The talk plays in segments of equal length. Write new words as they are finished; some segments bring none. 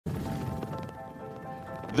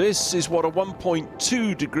This is what a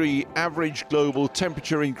 1.2 degree average global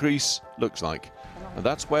temperature increase looks like. And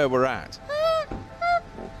that's where we're at.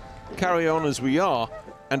 Carry on as we are,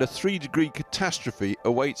 and a 3-degree catastrophe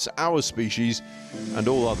awaits our species and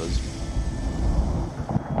all others.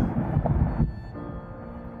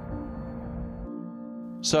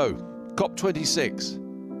 So,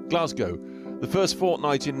 COP26, Glasgow, the first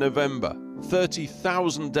fortnight in November.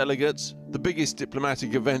 30,000 delegates, the biggest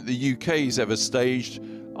diplomatic event the UK's ever staged,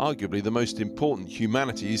 arguably the most important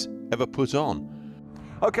humanity's ever put on.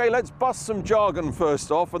 OK, let's bust some jargon first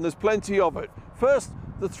off, and there's plenty of it. First,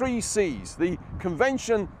 the 3 Cs. The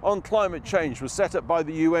Convention on Climate Change was set up by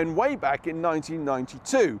the UN way back in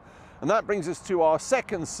 1992. And that brings us to our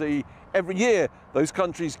second C. Every year, those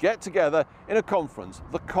countries get together in a conference,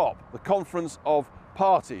 the COP, the Conference of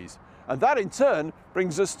Parties. And that in turn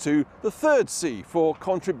brings us to the third C for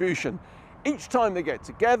contribution. Each time they get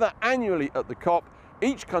together annually at the COP,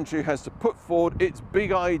 each country has to put forward its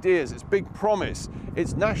big ideas, its big promise,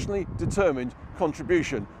 its nationally determined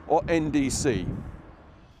contribution, or NDC.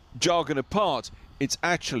 Jargon apart, it's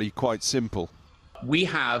actually quite simple. We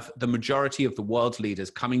have the majority of the world's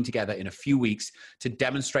leaders coming together in a few weeks to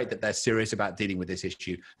demonstrate that they're serious about dealing with this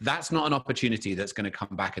issue. That's not an opportunity that's going to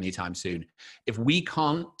come back anytime soon. If we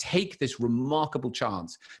can't take this remarkable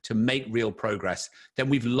chance to make real progress, then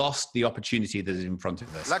we've lost the opportunity that is in front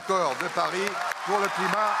of us. L'accord de Paris pour le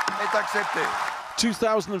climat est accepté.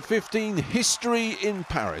 2015, history in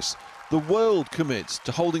Paris. The world commits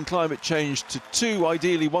to holding climate change to 2,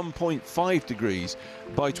 ideally 1.5 degrees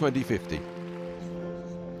by 2050.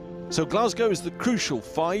 So Glasgow is the crucial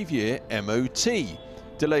 5-year MOT,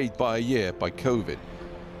 delayed by a year by COVID.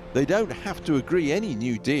 They don't have to agree any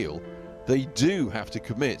new deal. They do have to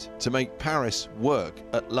commit to make Paris work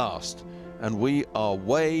at last. And we are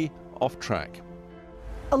way off track.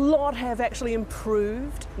 A lot have actually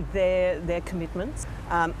improved their commitments.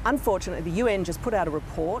 Unfortunately, the UN just put out a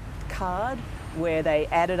report card where they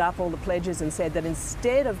added up all the pledges and said that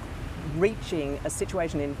instead of reaching a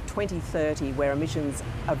situation in 2030 where emissions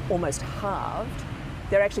have almost halved,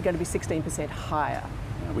 they're actually going to be 16% higher.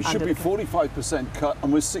 We should be 45% cut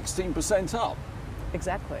and we're 16% up.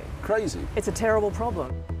 Exactly. Crazy. It's a terrible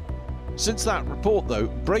problem. Since that report, though,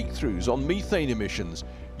 breakthroughs on methane emissions,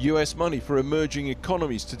 US money for emerging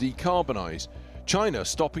economies to decarbonise, China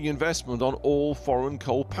stopping investment on all foreign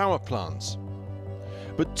coal power plants.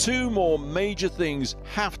 But 2 more major things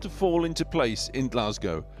have to fall into place in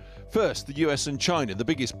Glasgow. First, the US and China, the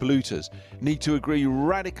biggest polluters, need to agree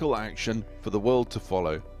radical action for the world to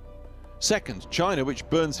follow. Second, China, which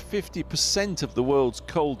burns 50% of the world's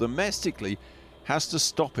coal domestically, has to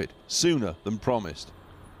stop it sooner than promised.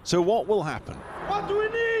 So what will happen? What do we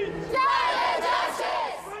need?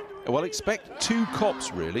 Well, expect 2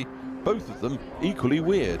 COPs really, both of them equally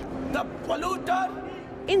weird. The polluter!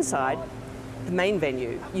 Inside the main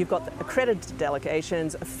venue, you've got accredited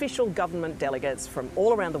delegations, official government delegates from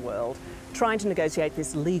all around the world trying to negotiate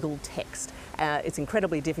this legal text. It's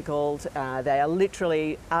incredibly difficult. They are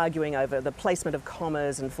literally arguing over the placement of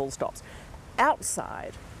commas and full stops.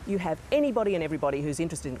 Outside, you have anybody and everybody who's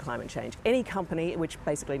interested in climate change. Any company, which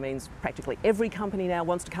basically means practically every company now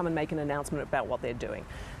wants to come and make an announcement about what they're doing.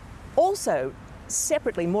 Also,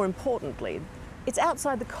 separately, more importantly, it's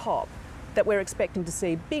outside the COP that we're expecting to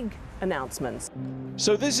see big announcements.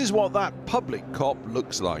 So this is what that public COP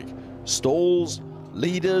looks like. Stalls,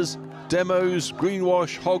 leaders, demos,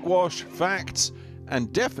 greenwash, hogwash, facts,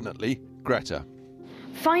 and definitely Greta.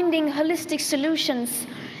 Finding holistic solutions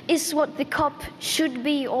is what the COP should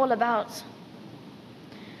be all about.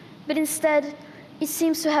 But instead, it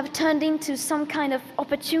seems to have turned into some kind of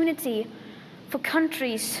opportunity for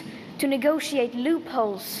countries to negotiate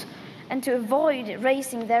loopholes and to avoid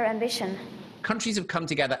raising their ambition. Countries have come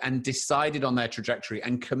together and decided on their trajectory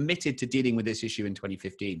and committed to dealing with this issue in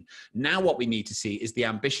 2015. Now what we need to see is the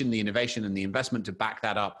ambition, the innovation, and the investment to back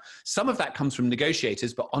that up. Some of that comes from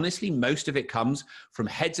negotiators, but honestly, most of it comes from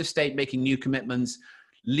heads of state making new commitments,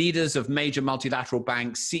 leaders of major multilateral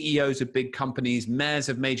banks, CEOs of big companies, mayors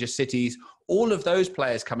of major cities, all of those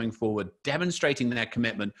players coming forward, demonstrating their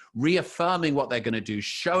commitment, reaffirming what they're going to do,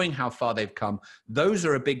 showing how far they've come. Those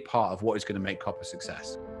are a big part of what is going to make COP a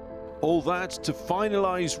success. All that to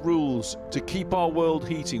finalise rules to keep our world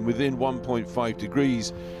heating within 1.5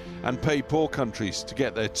 degrees and pay poor countries to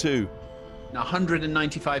get there too.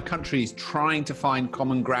 195 countries trying to find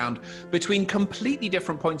common ground between completely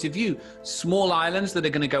different points of view. Small islands that are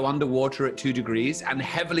going to go underwater at 2 degrees and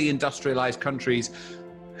heavily industrialized countries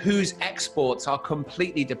whose exports are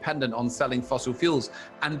completely dependent on selling fossil fuels.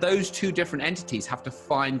 And those 2 different entities have to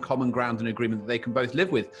find common ground and agreement that they can both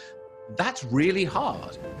live with. That's really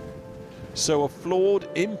hard. So a flawed,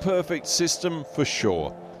 imperfect system for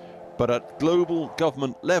sure. But at global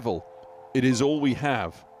government level, it is all we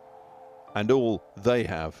have and all they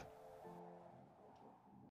have.